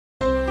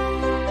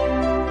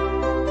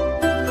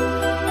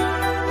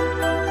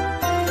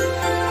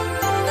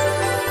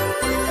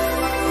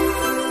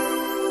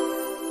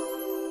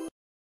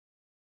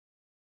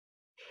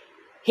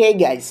Hey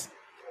guys,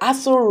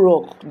 Aso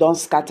Rock don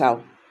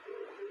scatter,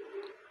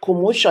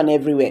 commotion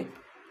everywhere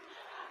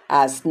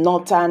as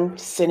northern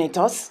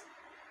senators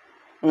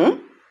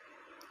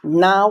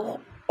now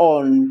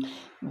on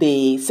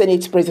the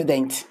Senate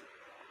President,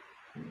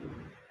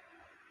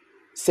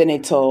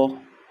 Senator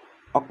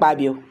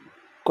Akpobia,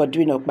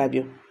 Godwin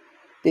Akpobia.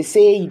 They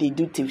say they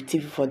do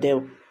TV for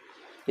them.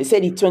 They say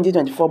the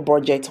 2024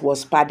 budget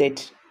was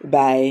padded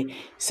by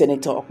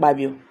Senator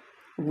Akpobia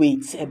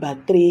with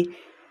about 3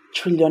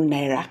 trillion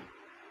naira.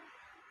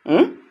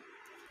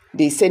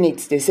 The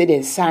Senate, they say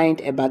they signed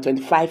about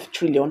 25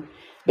 trillion,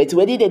 but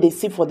where did they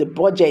see for the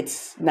budget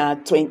now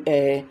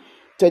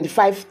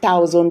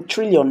 25,000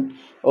 trillion,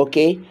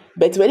 okay?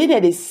 But where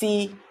did they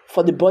see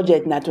for the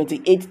budget now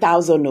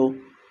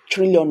 28,000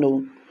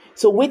 trillion?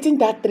 So waiting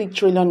that 3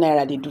 trillion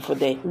naira they do for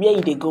there, where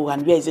they go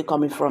and where is it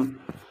coming from?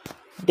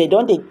 They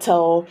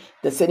tell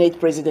the Senate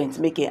President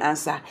make an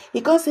answer. He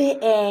can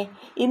say,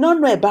 he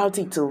don't know about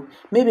it too.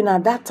 Maybe now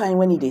that time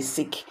when he is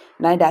sick,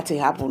 now that it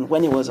happened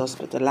when he was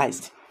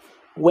hospitalized.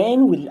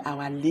 When will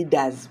our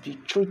leaders be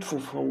truthful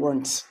for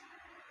once?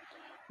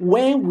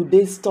 When will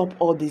they stop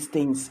all these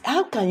things?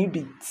 How can you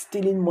be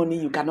stealing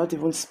money you cannot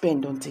even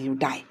spend until you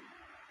die?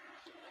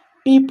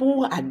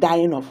 People are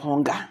dying of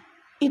hunger.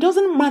 It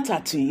doesn't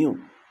matter to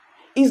you.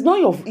 It's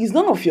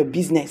none of your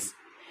business.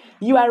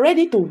 You are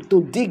ready to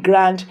dig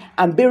ground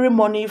and bury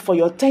money for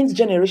your 10th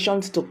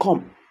generations to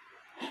come.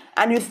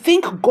 And you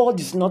think God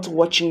is not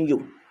watching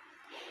you.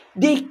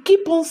 They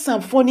keep on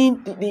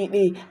samphoning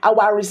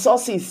our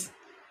resources.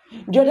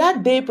 The other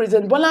day,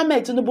 President Bola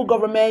Ahmed Tinubu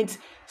government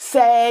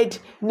said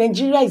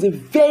Nigeria is a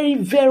very,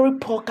 very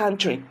poor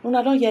country. No,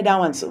 I don't hear that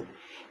one. So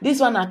this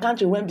one a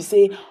country when we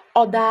say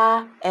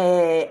other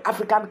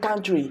African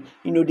country,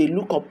 they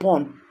look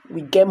upon,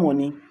 we get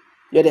money.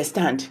 You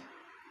understand?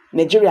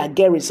 Nigeria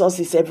get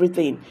resources,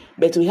 everything.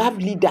 But we have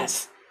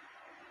leaders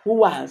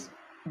who have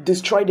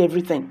destroyed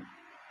everything.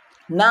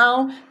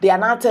 Now, they are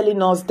now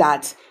telling us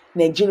that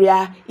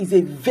Nigeria is a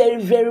very,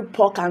 very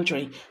poor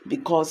country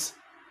because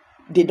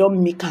they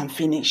don't make and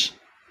finish.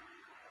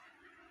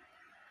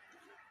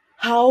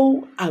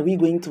 How are we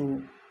going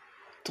to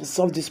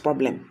solve this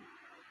problem?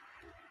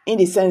 In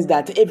the sense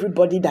that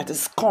everybody that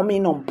is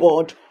coming on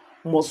board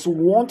must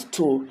want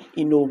to,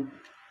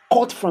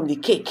 cut from the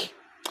cake.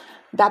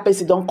 That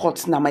person don't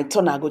cut, now my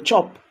turn I go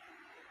chop.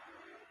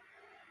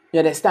 You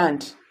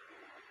understand?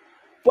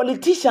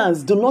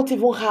 Politicians do not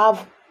even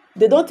have.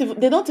 They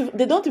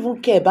don't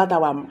even care about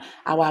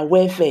our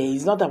welfare.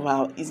 It's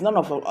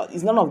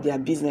none of their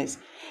business.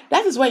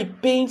 That is why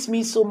it pains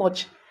me so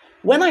much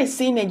when I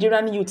see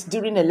Nigerian youth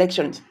during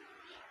elections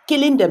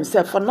killing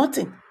themselves for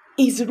nothing.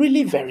 It's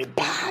really very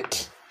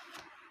bad.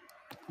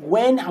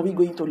 When are we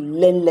going to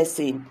learn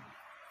lesson?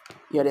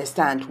 You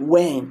understand?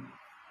 When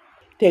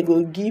they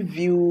go give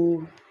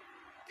you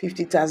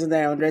 50,000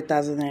 naira,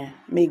 100,000 naira,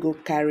 may go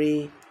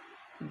carry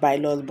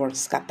bylaws but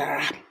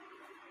scatter.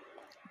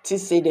 To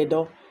say they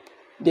don't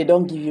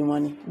give you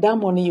money. That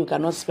money you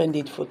cannot spend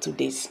it for 2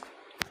 days.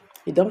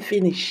 You don't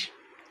finish.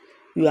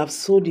 You have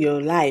sold your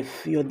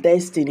life, your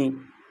destiny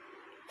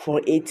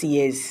for 8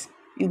 years.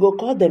 You go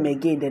call them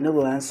again, they no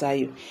go answer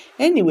you.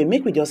 Anyway,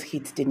 make we just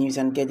hit the news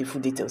and get the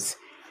full details.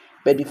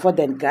 But before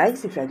then,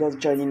 guys, if you're just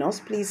joining us,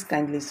 please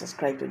kindly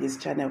subscribe to this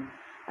channel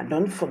and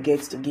don't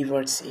forget to give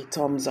us a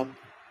thumbs up.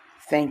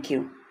 Thank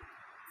you.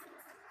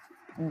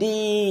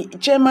 The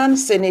Chairman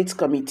Senate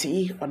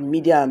Committee on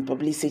Media and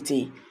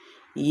Publicity,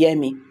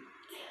 Yemi,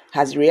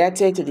 has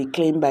reacted to the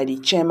claim by the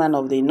chairman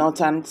of the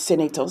Northern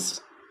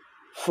Senators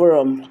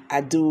Forum,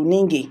 Adu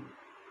Ningi,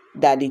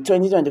 that the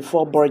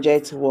 2024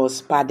 budget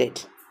was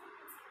padded.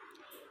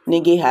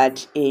 Ningi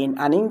had, in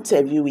an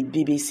interview with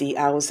BBC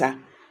Hausa,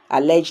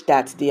 alleged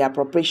that the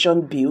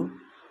appropriation bill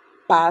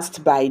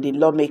passed by the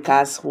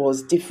lawmakers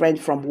was different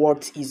from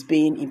what is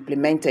being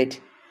implemented,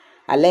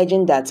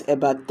 alleging that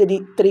about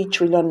 3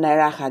 trillion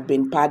naira had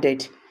been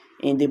padded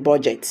in the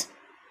budget.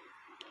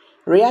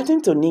 Reacting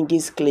to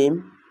Ningi's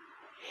claim,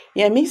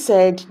 Yemi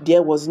said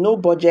there was no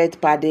budget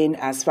padding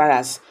as far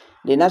as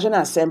the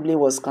National Assembly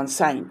was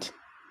concerned.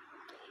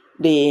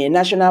 The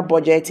national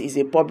budget is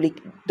a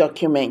public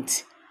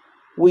document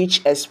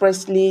which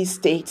expressly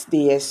states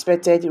the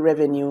expected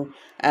revenue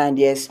and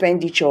the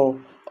expenditure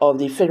of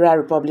the Federal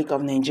Republic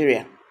of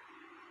Nigeria.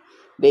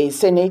 The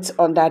Senate,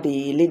 under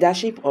the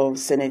leadership of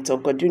Senator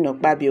Godwin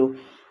Akpobia,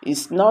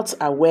 is not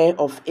aware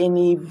of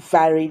any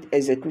varied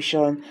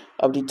execution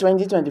of the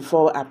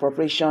 2024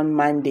 appropriation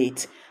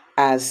mandate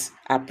as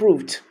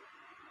approved.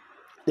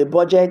 The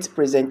budget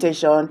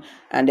presentation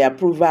and the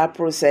approval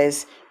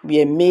process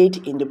were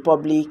made in the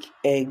public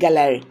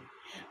gallery,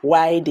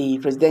 while the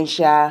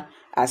presidential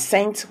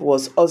assent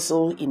was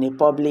also in a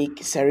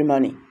public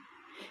ceremony.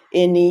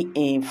 Any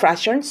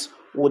infractions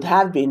would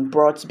have been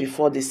brought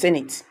before the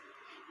Senate,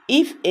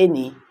 if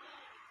any.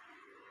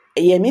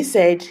 Yemi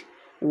said,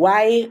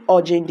 while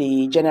urging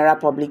the general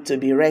public to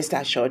be rest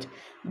assured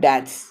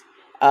that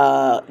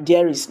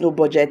there is no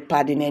budget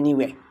padding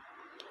anywhere,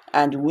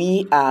 and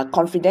we are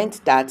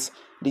confident that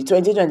The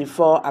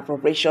 2024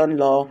 appropriation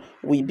law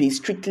will be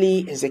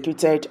strictly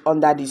executed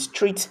under the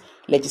strict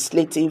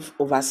legislative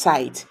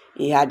oversight,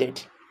 he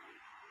added.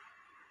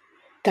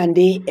 Can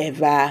they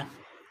ever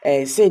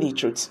say the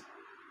truth?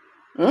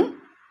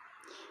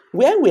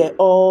 Where were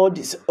all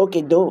this?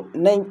 Okay, though,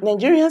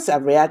 Nigerians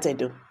have reacted,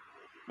 though.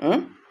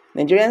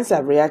 Nigerians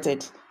have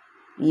reacted.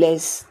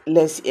 Let's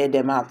hear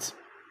them out.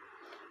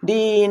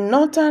 The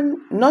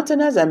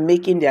Northerners are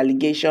making the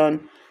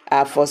allegation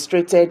are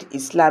frustrated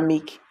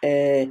Islamic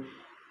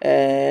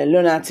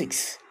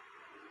lunatics.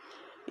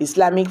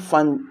 Islamic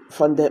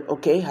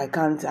okay, I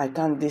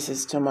can't, this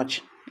is too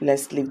much.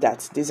 Let's leave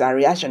that. These are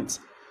reactions.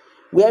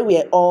 Where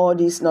were all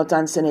these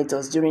Northern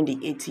senators during the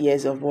 8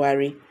 years of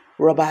Buhari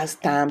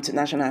rubber-stamped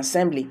National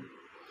Assembly?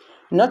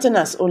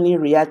 Northerners only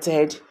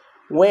reacted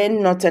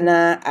when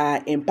Northerners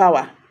are in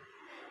power.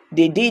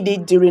 They did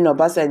it during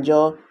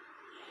Obasanjo,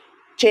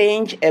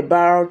 change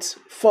about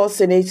 4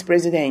 Senate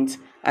presidents,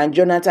 and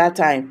Jonathan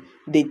time.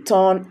 They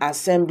turned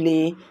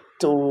assembly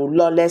to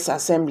lawless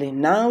assembly.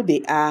 Now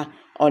they are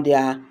on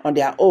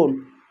their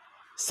own.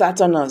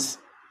 Southerners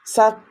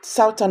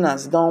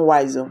don't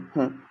wise.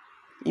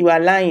 You are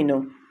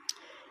lying.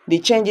 The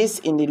changes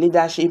in the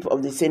leadership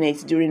of the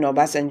Senate during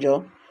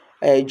Obasanjo,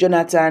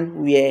 Jonathan,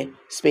 were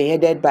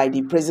spearheaded by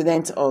the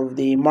president of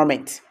the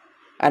moment.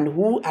 And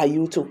who are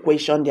you to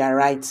question their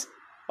rights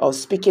of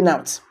speaking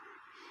out?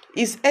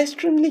 It's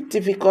extremely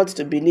difficult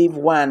to believe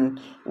one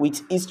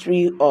with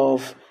history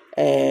of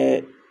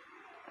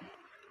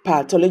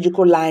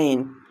pathological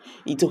lying.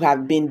 It would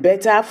have been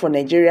better for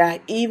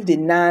Nigeria if the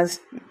NAS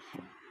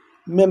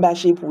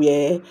membership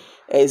were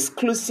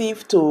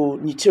exclusive to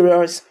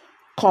notorious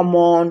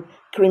common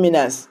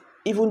criminals.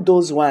 Even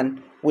those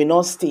one will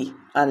not stay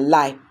and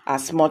lie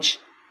as much,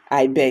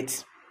 I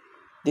bet.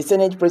 The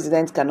Senate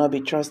president cannot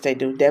be trusted,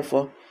 though.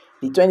 Therefore,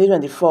 the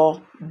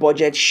 2024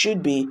 budget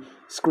should be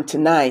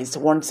scrutinized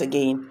once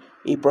again.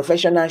 A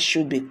professional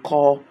should be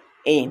called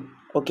in.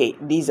 Okay,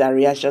 these are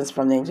reactions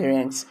from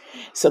Nigerians.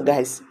 So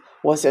guys,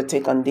 what's your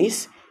take on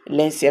this?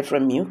 Let's hear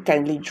from you.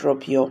 Kindly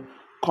drop your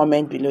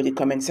comment below the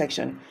comment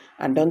section.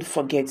 And don't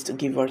forget to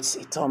give us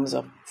a thumbs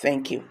up.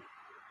 Thank you.